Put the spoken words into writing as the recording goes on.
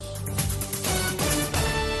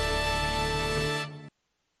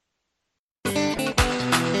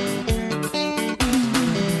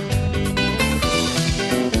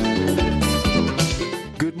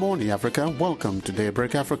Africa. Welcome to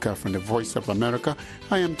Daybreak Africa from the Voice of America.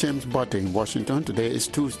 I am James Botte in Washington. Today is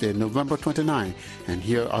Tuesday, November 29, and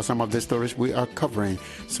here are some of the stories we are covering.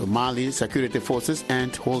 Somali security forces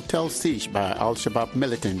and hotel siege by Al-Shabaab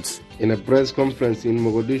militants. In a press conference in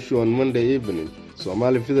Mogadishu on Monday evening,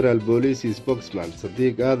 Somali Federal Police spokesman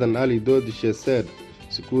Sadiq Adan Ali Dodishe said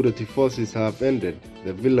security forces have ended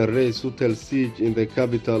the Villa Reis hotel siege in the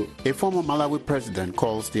capital. A former Malawi president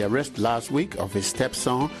calls the arrest last week of his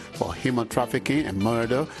stepson for human trafficking and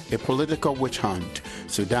murder a political witch hunt.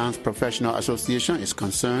 Sudan's Professional Association is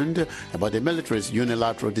concerned about the military's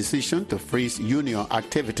unilateral decision to freeze union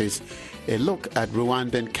activities. A look at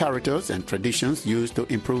Rwandan characters and traditions used to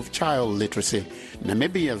improve child literacy.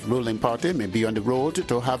 Namibia's ruling party may be on the road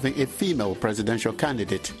to having a female presidential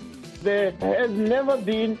candidate. There has never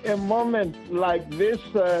been a moment like this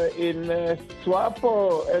in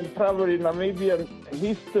SWAPO and probably Namibian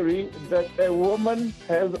history that a woman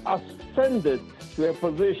has ascended to a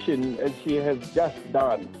position as she has just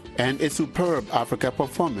done. And a superb Africa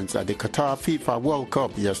performance at the Qatar FIFA World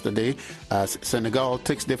Cup yesterday as Senegal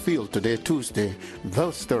takes the field today, Tuesday.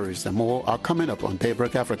 Those stories and more are coming up on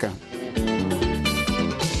Daybreak Africa.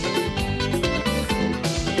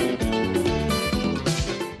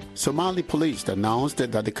 Somali police announced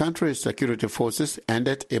that the country's security forces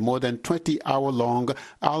ended a more than 20-hour-long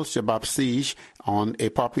Al-Shabaab siege on a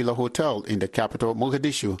popular hotel in the capital,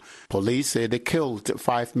 Mogadishu. Police say they killed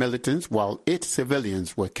 5 militants while 8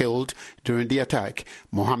 civilians were killed during the attack.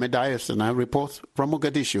 Mohammed Ayasana reports from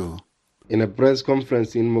Mogadishu. In a press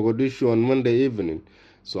conference in Mogadishu on Monday evening,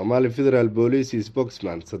 Somali Federal Police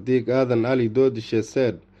spokesman Sadiq Adan Ali Dodishe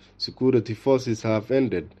said security forces have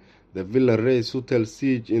ended the Villa Reis hotel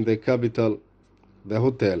siege in the capital. The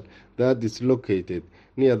hotel, that is located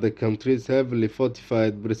near the country's heavily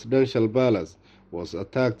fortified presidential palace, was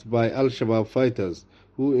attacked by Al-Shabaab fighters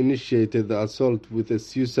who initiated the assault with a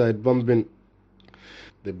suicide bombing.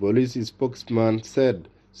 The police spokesman said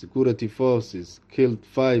security forces killed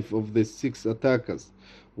 5 of the 6 attackers,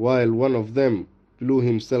 while one of them blew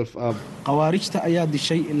himself up. He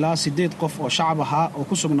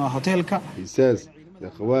says the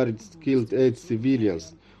Khawarij killed 8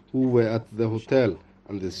 civilians who were at the hotel,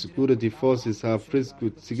 and the security forces have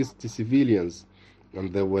rescued 60 civilians,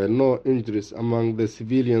 and there were no injuries among the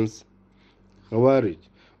civilians. Khawarij,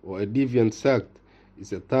 or a deviant sect,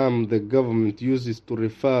 is a term the government uses to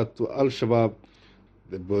refer to Al-Shabaab.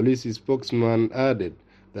 The police spokesman added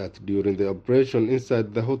that during the operation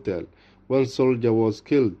inside the hotel, 1 soldier was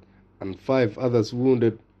killed and 5 others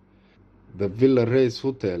wounded. The Villa Reis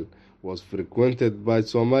hotel was frequented by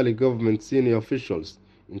Somali government senior officials,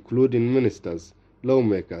 including ministers,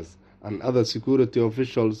 lawmakers, and other security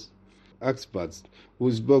officials. Experts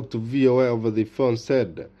who spoke to VOA over the phone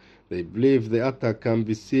said they believe the attack can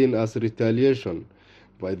be seen as retaliation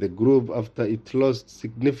by the group after it lost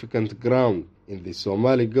significant ground in the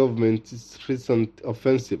Somali government's recent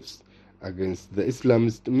offensives against the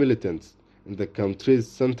Islamist militants in the country's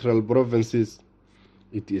central provinces.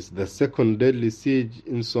 It is the second deadly siege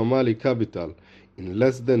in Somali capital in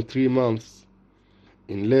less than 3 months.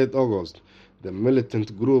 In late August, the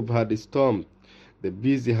militant group had stormed the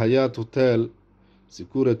busy Hayat Hotel.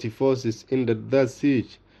 Security forces ended that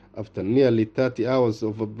siege after nearly 30 hours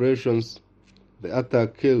of operations. The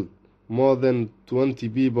attack killed more than 20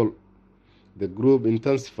 people. The group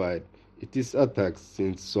intensified its attacks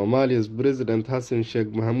since Somalia's President Hassan Sheikh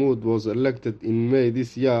Mohamud was elected in May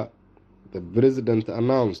this year. The president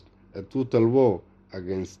announced a total war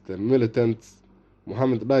against the militants.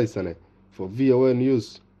 Mohammed Daisane for VOA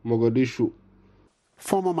News, Mogadishu.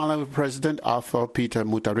 Former Malawi President Arthur Peter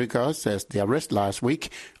Mutharika says the arrest last week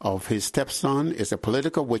of his stepson is a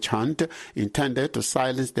political witch hunt intended to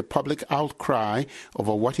silence the public outcry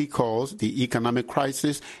over what he calls the economic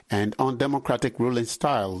crisis and undemocratic ruling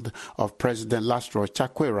style of President Lasro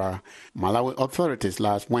Chakwera. Malawi authorities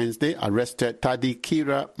last Wednesday arrested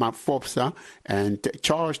Tadikira Mafopsa and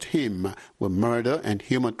charged him with murder and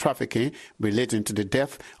human trafficking relating to the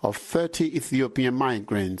death of 30 Ethiopian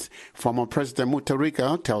migrants. Former President Mutharika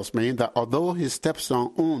tells me that although his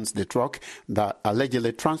stepson owns the truck that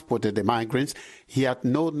allegedly transported the migrants, he had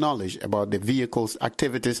no knowledge about the vehicle's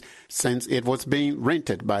activities since it was being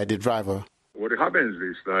rented by the driver. What happens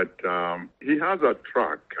is that he has a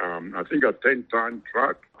truck, I think a 10-ton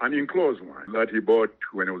truck, an enclosed one that he bought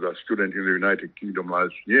when he was a student in the United Kingdom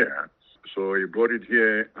last year. So he brought it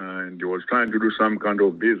here and he was trying to do some kind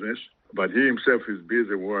of business, but he himself is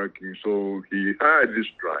busy working, so he hired this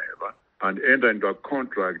driver and entered into a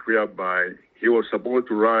contract whereby he was supposed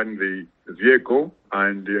to run the vehicle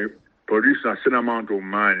and producing a certain amount of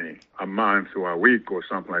money a month or a week or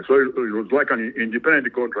something like that. So it was like an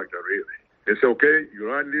independent contractor, really. They say, okay,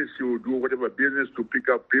 you run this, you do whatever business to pick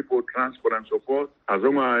up people, transport, and so forth, as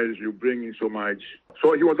long as you bring in so much.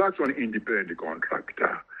 So he was actually an independent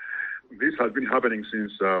contractor. This has been happening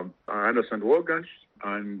since, I understand, August,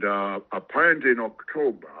 and apparently in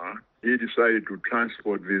October, he decided to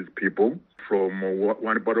transport these people from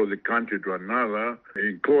one part of the country to another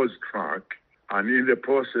in closed truck. And in the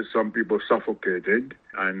process, some people suffocated,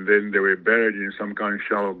 and then they were buried in some kind of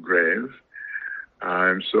shallow grave.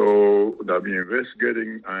 And so they've been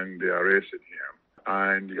investigating, and they arrested him.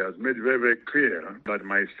 And he has made very, very clear that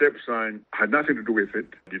my stepson had nothing to do with it,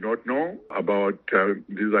 did not know about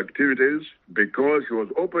these activities, because he was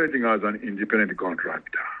operating as an independent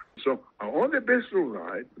contractor. So on the basis of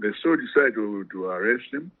that, they still decided to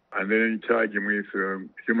arrest him and then charge him with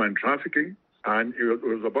human trafficking. And it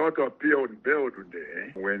was about to appear on bail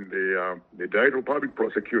today when the Director of Public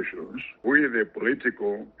Prosecutions, who is the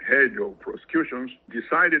political head of prosecutions,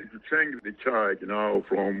 decided to change the charge now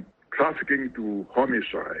from trafficking to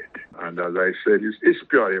homicide. And as I said, it's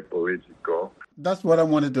purely political. That's what I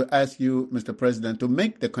wanted to ask you, Mr. President, to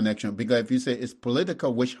make the connection, because if you say it's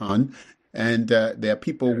political witch hunt, and there are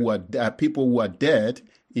people who are dead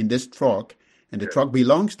in this truck, and the truck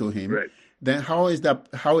belongs to him. Right. Then how is that?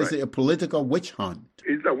 How is it a political witch hunt?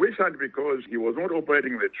 It's a witch hunt because he was not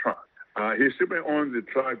operating the truck. He simply owned the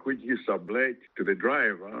truck, which he sublet to the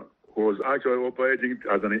driver, who was actually operating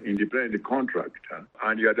as an independent contractor,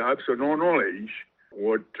 and he had absolutely no knowledge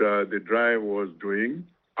what the driver was doing,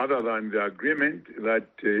 other than the agreement that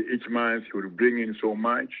each month he would bring in so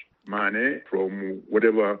much money from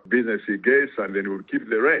whatever business he gets, and then he would keep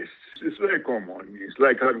the rest. It's very common. It's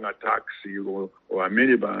like having a taxi or a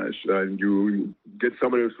minibus, and you get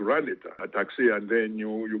somebody else to run it, a taxi, and then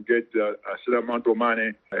you get a certain amount of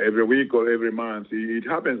money every week or every month. It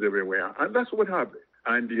happens everywhere, and that's what happened.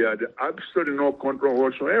 And he had absolutely no control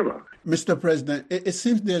whatsoever. Mr. President, it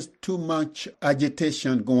seems there's too much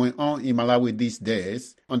agitation going on in Malawi these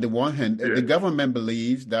days. On the one hand, yes, the government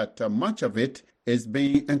believes that much of it is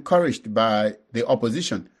being encouraged by the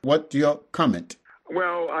opposition. What's your comment?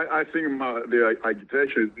 Well, I think the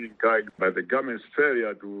agitation is being encouraged by the government's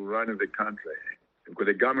failure to run the country, because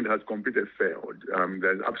the government has completely failed.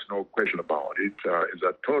 There's absolutely no question about it. It's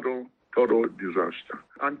a total disaster.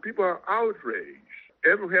 And people are outraged.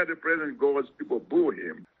 Everywhere the president goes, people boo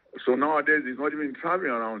him. So nowadays, he's not even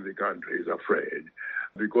traveling around the country, he's afraid.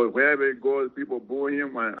 Because wherever he goes, people boo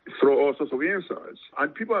him and throw all sorts of insults.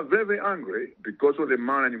 And people are very, very angry because of the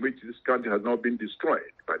manner in which this country has not been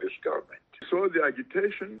destroyed by this government. So the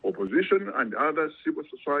agitation, opposition, and other civil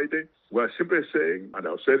society were simply saying, and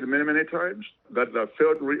I've said it many, many times, that they have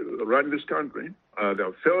failed to run this country. They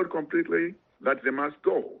have failed completely, that they must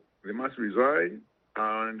go. They must resign,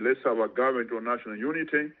 and let's have a government of national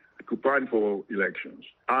unity to plan for elections.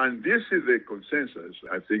 And this is the consensus,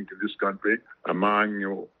 I think, in this country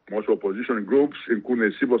among most opposition groups,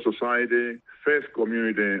 including civil society, faith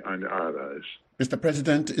community, and others. Mr.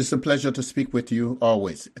 President, it's a pleasure to speak with you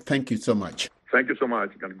always. Thank you so much. Thank you so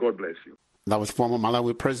much, and God bless you. That was former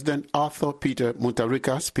Malawi President Arthur Peter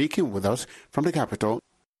Mutharika speaking with us from the capital.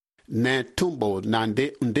 Netumbo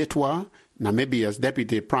Nandi-Ndaitwah, Namibia's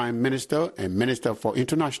Deputy Prime Minister and Minister for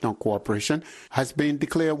International Cooperation, has been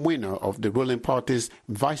declared winner of the ruling party's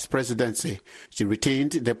vice presidency. She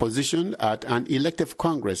retained the position at an elective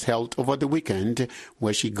Congress held over the weekend,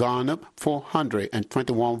 where she garnered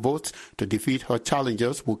 421 votes to defeat her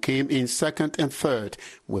challengers, who came in second and third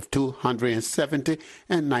with 270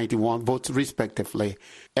 and 91 votes respectively.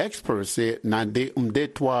 Experts say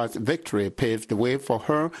Nandi-Ndaitwah's victory paved the way for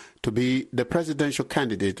her to be the presidential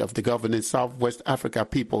candidate of the governing Southwest Africa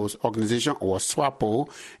People's Organization, or SWAPO,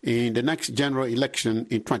 in the next general election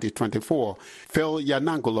in 2024. Phil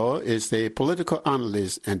Yanangulo is a political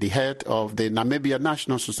analyst and the head of the Namibia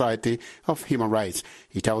National Society of Human Rights.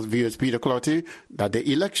 He tells viewers Peter Clotty that the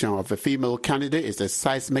election of a female candidate is a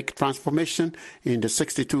seismic transformation in the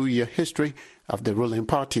 62-year history of the ruling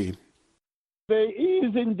party. There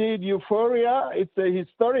is indeed euphoria. It's a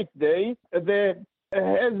historic day. There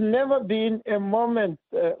has never been a moment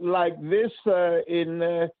like this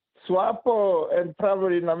in SWAPO and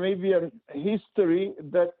probably Namibian history,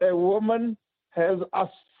 that a woman has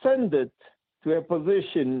ascended to a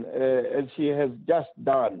position as she has just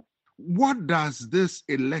done. What does this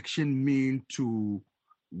election mean to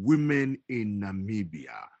women in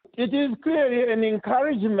Namibia? It is clearly an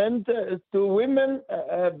encouragement to women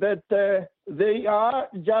that they are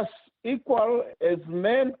just equal as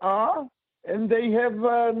men are, and they have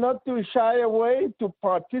not to shy away to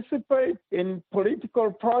participate in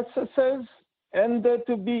political processes and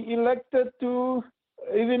to be elected to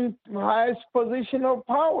even highest position of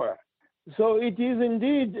power. So it is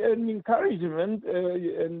indeed an encouragement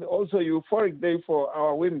and also euphoric day for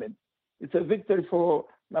our women. It's a victory for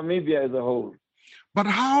Namibia as a whole. But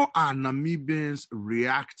how are Namibians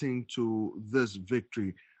reacting to this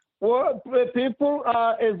victory? Well, people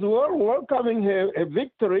are as well welcoming a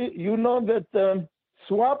victory. You know that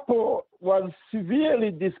SWAPO was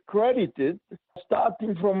severely discredited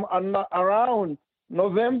starting from around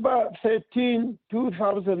November 13,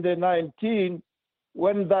 2019,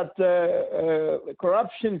 when that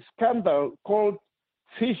corruption scandal called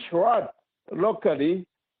Fish Rot locally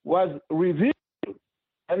was revealed.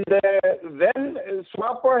 And then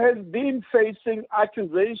SWAPO has been facing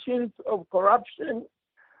accusations of corruption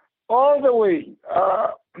all the way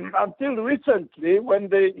until recently, when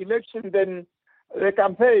the election, then the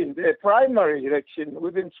campaign, the primary election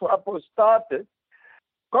within SWAPO started.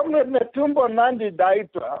 Comrade Netumbo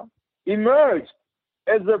Nandi-Ndaitwah emerged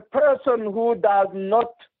as a person who does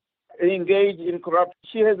not engage in corruption.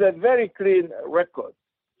 She has a very clean record.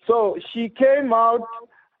 So she came out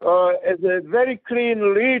as a very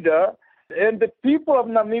clean leader, and the people of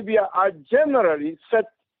Namibia are generally set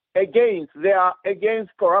against. They are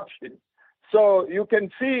against corruption. So you can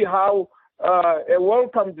see how a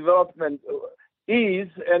welcome development is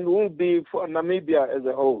and will be for Namibia as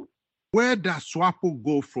a whole. Where does SWAPO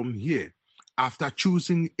go from here after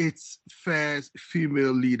choosing its first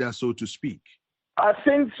female leader, so to speak? I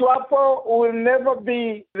think SWAPO will never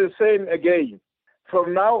be the same again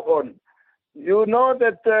from now on. You know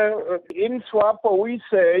that in SWAPO we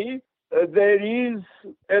say there is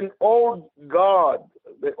an old guard.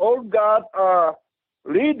 The old guard are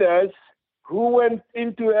leaders who went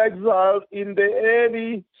into exile in the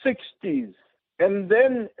early 60s. And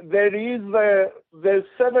then there is the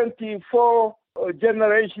 74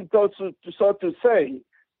 generation, so to say,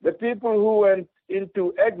 the people who went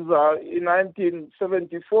into exile in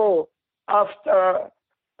 1974 after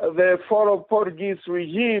the fall of Portuguese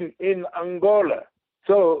regime in Angola.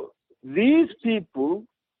 So these people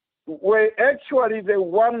were actually the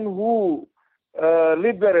one who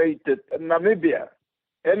liberated Namibia,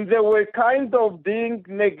 and they were kind of being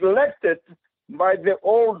neglected by the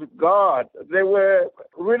old guard. They were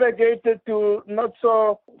relegated to not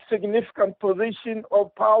so significant position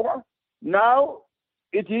of power. Now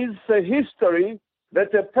it is a history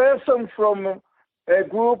that a person from a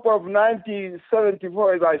group of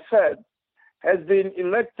 1974, as I said, has been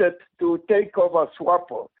elected to take over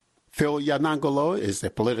SWAPO. Phil Yanangolo is a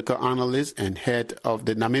political analyst and head of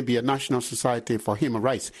the Namibia National Society for Human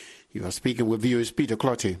Rights. He was speaking with viewers Peter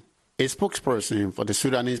Clotty. A spokesperson for the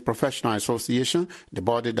Sudanese Professional Association, the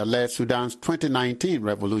body that led Sudan's 2019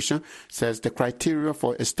 revolution, says the criteria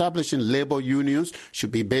for establishing labor unions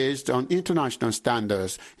should be based on international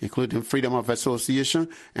standards, including freedom of association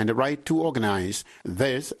and the right to organize.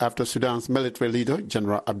 This after Sudan's military leader,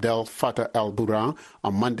 General Abdel Fattah al-Burhan,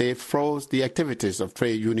 on Monday froze the activities of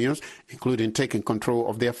trade unions, including taking control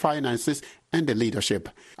of their finances and the leadership.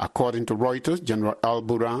 According to Reuters, General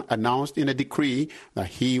al-Burhan announced in a decree that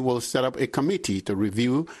he will set up a committee to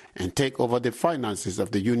review and take over the finances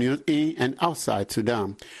of the unions in and outside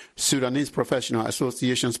Sudan. Sudanese Professional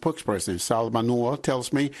Association spokesperson Salma Noor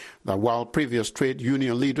tells me that while previous trade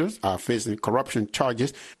union leaders are facing corruption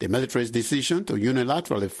charges, the military's decision to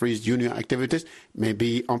unilaterally freeze union activities may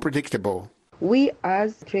be unpredictable. We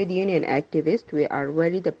as trade union activists, we are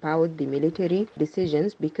worried about the military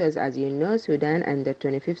decisions because, as you know, Sudan and the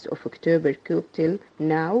 25th of October coup till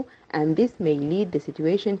now, and this may lead the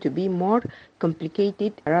situation to be more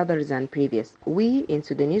complicated rather than previous. We in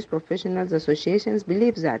Sudanese Professionals Associations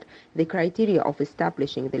believe that the criteria of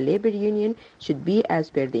establishing the labor union should be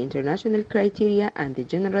as per the international criteria and the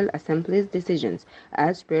General Assembly's decisions,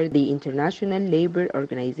 as per the International Labor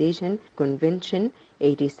Organization Convention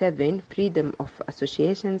 87, freedom of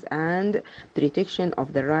associations and protection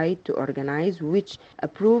of the right to organize, which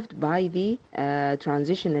approved by the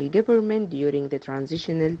transitional government during the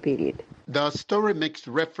transitional period. The story makes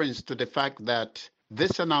reference to the fact that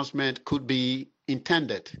this announcement could be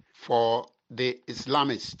intended for the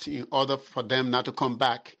Islamists in order for them not to come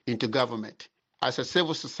back into government. As a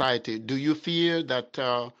civil society, do you fear that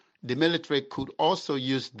the military could also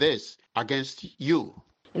use this against you?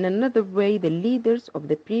 In another way, the leaders of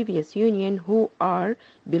the previous union who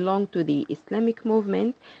belong to the Islamic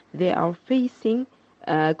movement, they are facing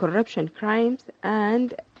corruption crimes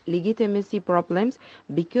and legitimacy problems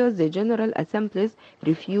because the General Assemblies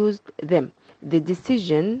refused them. The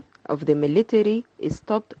decision of the military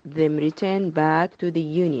stopped them return back to the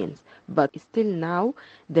unions. But still now,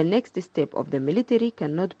 the next step of the military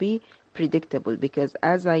cannot be predictable because,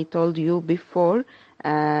 as I told you before,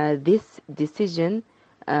 this decision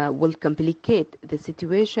will complicate the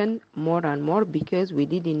situation more and more because we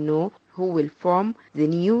didn't know who will form the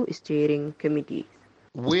new steering committee.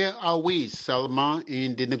 Where are we, Salma,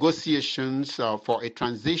 in the negotiations for a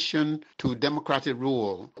transition to democratic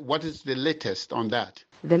rule? What is the latest on that?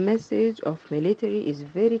 The message of military is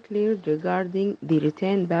very clear regarding the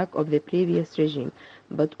return back of the previous regime,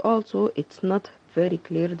 but also it's not very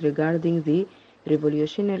clear regarding the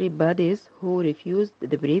revolutionary bodies who refused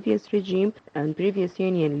the previous regime and previous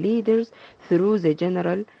union leaders through the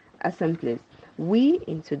general assemblies. We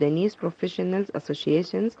in Sudanese professionals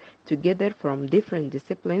associations, together from different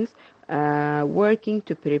disciplines, working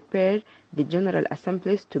to prepare the general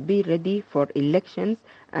assemblies to be ready for elections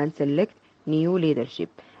and select new leadership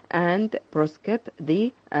and prosecute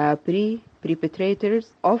the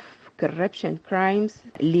perpetrators of corruption crimes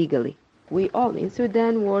legally. We all in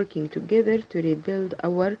Sudan working together to rebuild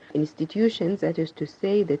our institutions, that is to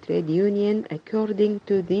say the trade union, according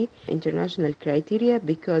to the international criteria,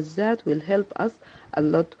 because that will help us a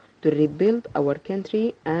lot to rebuild our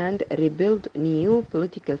country and rebuild new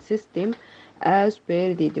political system as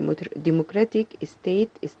per the democratic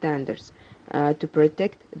state standards to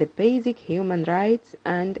protect the basic human rights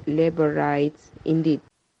and labor rights indeed.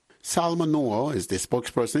 Salma Noor is the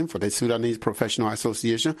spokesperson for the Sudanese Professional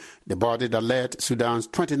Association, the body that led Sudan's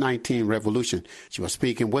 2019 revolution. She was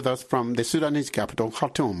speaking with us from the Sudanese capital,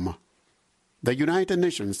 Khartoum. The United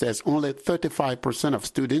Nations says only 35% of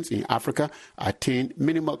students in Africa attain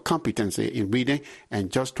minimal competency in reading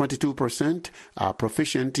and just 22% are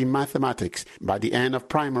proficient in mathematics by the end of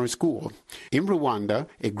primary school. In Rwanda,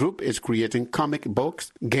 a group is creating comic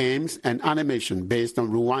books, games, and animation based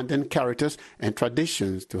on Rwandan characters and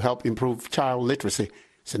traditions to help improve child literacy.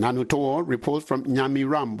 Senanu Tor reports from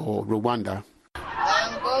Nyamirambo, Rwanda.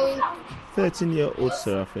 13-year-old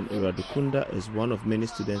Serafin Iradukunda is one of many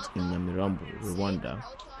students in Nyamirambo, Rwanda,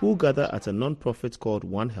 who gather at a non-profit called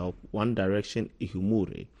One Help, One Direction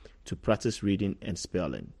Ihumure to practice reading and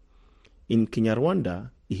spelling. In Kinyarwanda,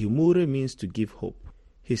 Ihumure means to give hope.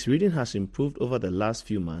 His reading has improved over the last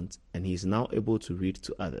few months and he is now able to read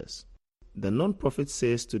to others. The non-profit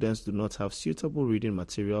says students do not have suitable reading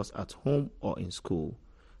materials at home or in school,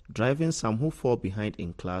 driving some who fall behind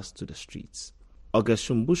in class to the streets. August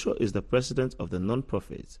Shumbusho is the president of the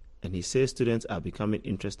non-profit, and he says students are becoming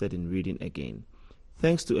interested in reading again,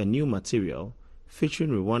 thanks to a new material featuring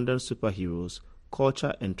Rwandan superheroes,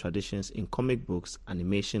 culture and traditions in comic books,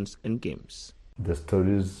 animations, and games. The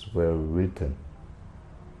stories were written.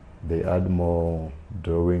 They add more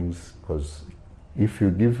drawings, because if you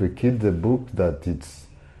give a kid a book that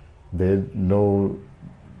there's no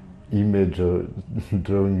image or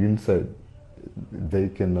drawing inside, they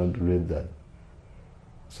cannot read that.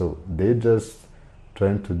 So they just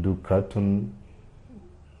trying to do cartoon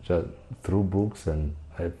just through books, and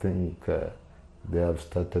I think they have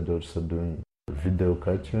started also doing video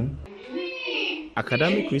cartoon.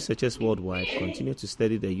 Academic researchers worldwide continue to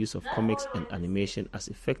study the use of comics and animation as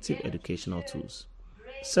effective educational tools.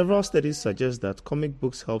 Several studies suggest that comic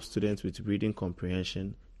books help students with reading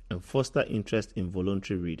comprehension and foster interest in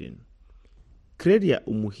voluntary reading. Credia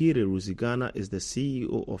Umuhire Ruzigana is the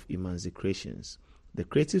CEO of Imanzi Creations, the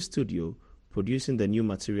creative studio producing the new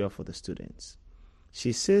material for the students.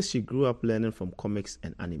 She says she grew up learning from comics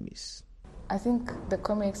and animes. I think the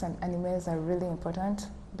comics and animes are really important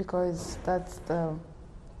because that's the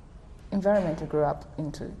environment we grew up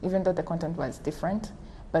into, even though the content was different,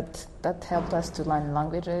 but that helped us to learn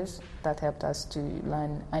languages, that helped us to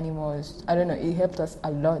learn animals. I don't know, it helped us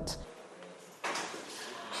a lot.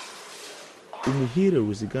 Umuhire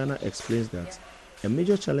Ruzigana explains that a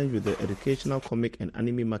major challenge with the educational comic and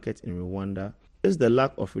anime market in Rwanda is the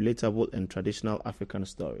lack of relatable and traditional African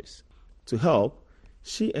stories. To help,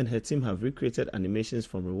 she and her team have recreated animations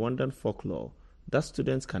from Rwandan folklore that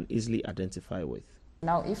students can easily identify with.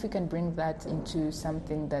 Now, if we can bring that into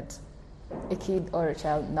something that a kid or a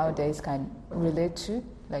child nowadays can relate to,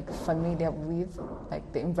 like familiar with, like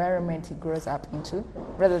the environment he grows up into,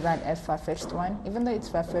 rather than a far-fetched one. Even though it's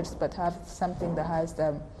far-fetched, but have something that has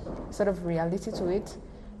the sort of reality to it,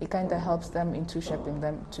 it kind of helps them into shaping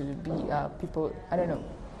them to be people, I don't know.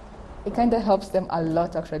 It kind of helps them a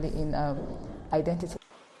lot actually in identity.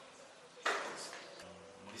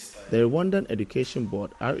 The Rwandan Education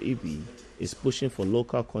Board, REB, is pushing for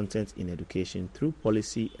local content in education through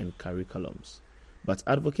policy and curriculums. But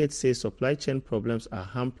advocates say supply chain problems are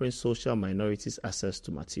hampering social minorities' access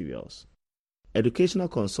to materials. Educational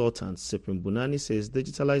consultant Cyprian Bunani says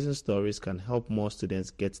digitalizing stories can help more students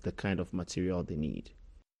get the kind of material they need.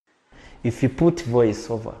 If you put voice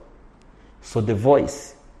over, so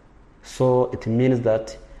it means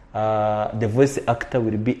that the voice actor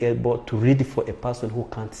will be able to read for a person who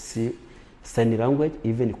can't see sign language,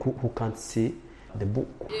 even who can't see the book.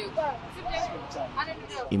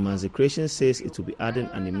 Imanzi Creation says it will be adding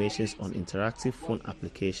animations on interactive phone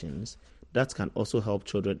applications that can also help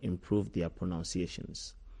children improve their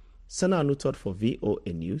pronunciations. Sana Anutot for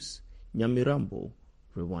VOA News, Nyamirambo,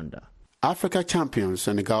 Rwanda. Africa champion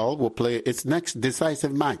Senegal will play its next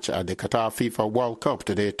decisive match at the Qatar FIFA World Cup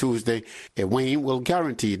today, Tuesday. A win will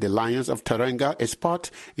guarantee the Lions of Teranga a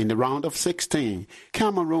spot in the round of 16.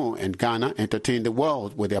 Cameroon and Ghana entertained the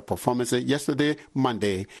world with their performances yesterday,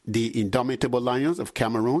 Monday. The indomitable Lions of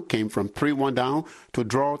Cameroon came from 3-1 down to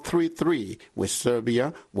draw 3-3 with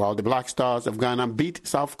Serbia, while the Black Stars of Ghana beat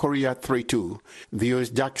South Korea 3-2.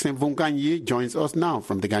 VOA's Jackson Vunganyi joins us now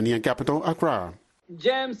from the Ghanaian capital, Accra.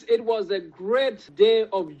 James, it was a great day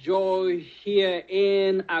of joy here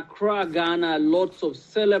in Accra, Ghana. Lots of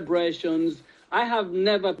celebrations. I have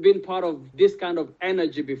never been part of this kind of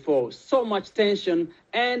energy before. So much tension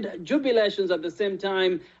and jubilations at the same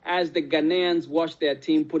time as the Ghanaians watched their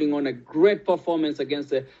team putting on a great performance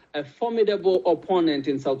against a formidable opponent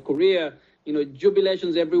in South Korea. You know,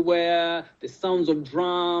 jubilations everywhere, the sounds of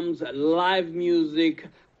drums, live music,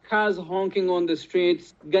 cars honking on the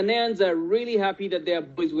streets. Ghanaians are really happy that their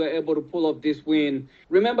boys were able to pull off this win.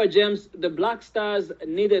 Remember, James, the Black Stars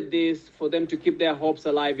needed this for them to keep their hopes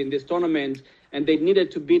alive in this tournament, and they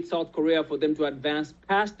needed to beat South Korea for them to advance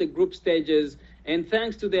past the group stages. And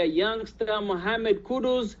thanks to their youngster, Mohamed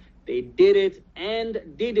Kudus, they did it and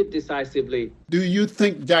did it decisively. Do you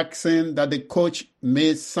think, Jackson, that the coach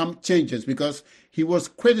made some changes? Because he was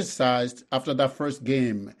criticized after that first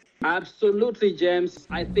game. Absolutely, James.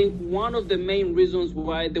 I think one of the main reasons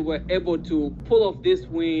why they were able to pull off this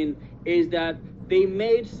win is that they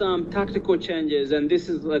made some tactical changes, and this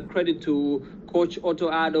is a credit to Coach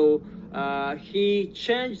Otto Addo. He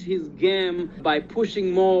changed his game by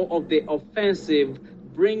pushing more of the offensive,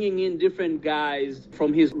 bringing in different guys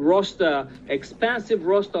from his roster, expansive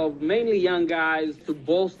roster of mainly young guys, to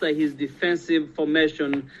bolster his defensive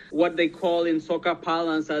formation, what they call in soccer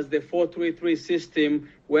parlance as the 4-3-3 system,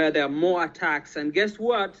 where there are more attacks. And guess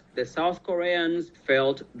what? The South Koreans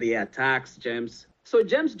felt the attacks, James. So,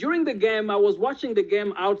 James, during the game, I was watching the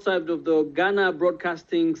game outside of the Ghana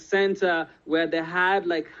Broadcasting Center, where they had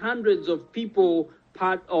like hundreds of people,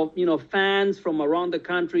 part of, fans from around the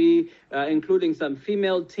country, including some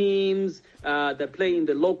female teams that play in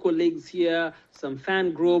the local leagues here, some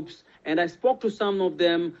fan groups. And I spoke to some of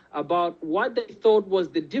them about what they thought was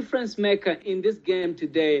the difference maker in this game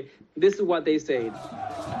today. This is what they said.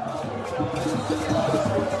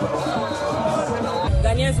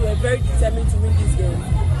 Ghanaians were very determined to win this game.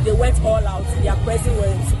 They went all out. Their pressing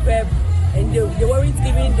was superb. And they weren't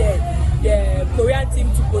giving the Korean team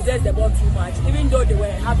to possess the ball too much, even though they were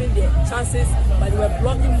having their chances, but they were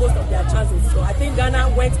blocking most of their chances. So I think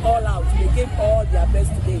Ghana went all out. They gave all their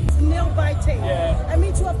best today. Nail-biting. Yeah. I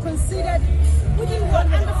mean, to have considered within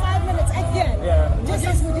under 5 minutes again, just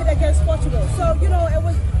as we did against Portugal. So,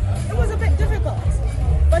 it was a bit difficult.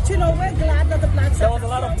 But, we're glad that the Black Stars... There was a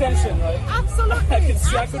lot of tension, right? Absolutely.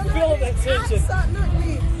 I could feel that tension.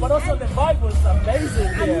 Absolutely. But also the vibe was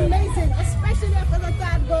amazing here. Amazing, especially after the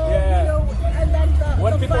third goal, and then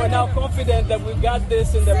when people are now confident that we got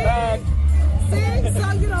this in the bag. So,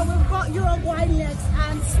 we've got Uruguay next,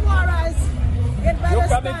 and Suarez. You're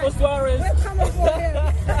coming for Suarez. We're coming for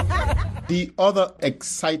him. The other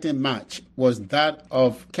exciting match was that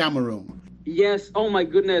of Cameroon. Yes, oh my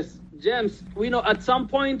goodness. James, at some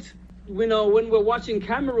point, when we're watching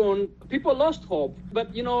Cameroon, people lost hope.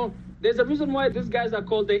 But, there's a reason why these guys are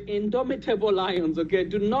called the indomitable Lions, okay?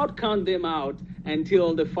 Do not count them out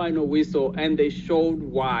until the final whistle, and they showed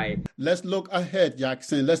why. Let's look ahead,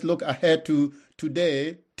 Jackson. Let's look ahead to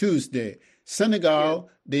today, Tuesday. Senegal,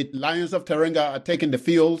 the Lions of Teranga are taking the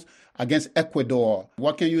field against Ecuador.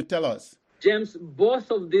 What can you tell us? James, both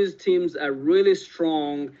of these teams are really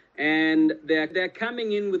strong, and they're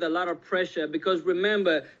coming in with a lot of pressure because,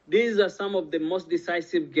 remember, these are some of the most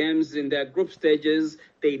decisive games in their group stages.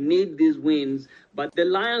 They need these wins. But the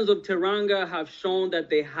Lions of Teranga have shown that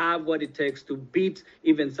they have what it takes to beat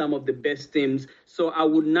even some of the best teams. So I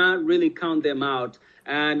would not really count them out.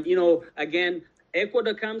 And, again,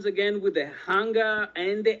 Ecuador comes again with the hunger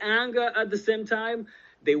and the anger at the same time.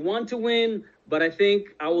 They want to win, but I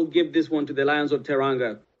think I will give this one to the Lions of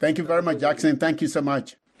Teranga. Thank you very much, Jackson. Thank you so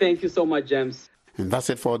much. Thank you so much, James. And that's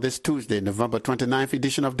it for this Tuesday, November 29th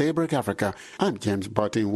edition of Daybreak Africa. I'm James Barton.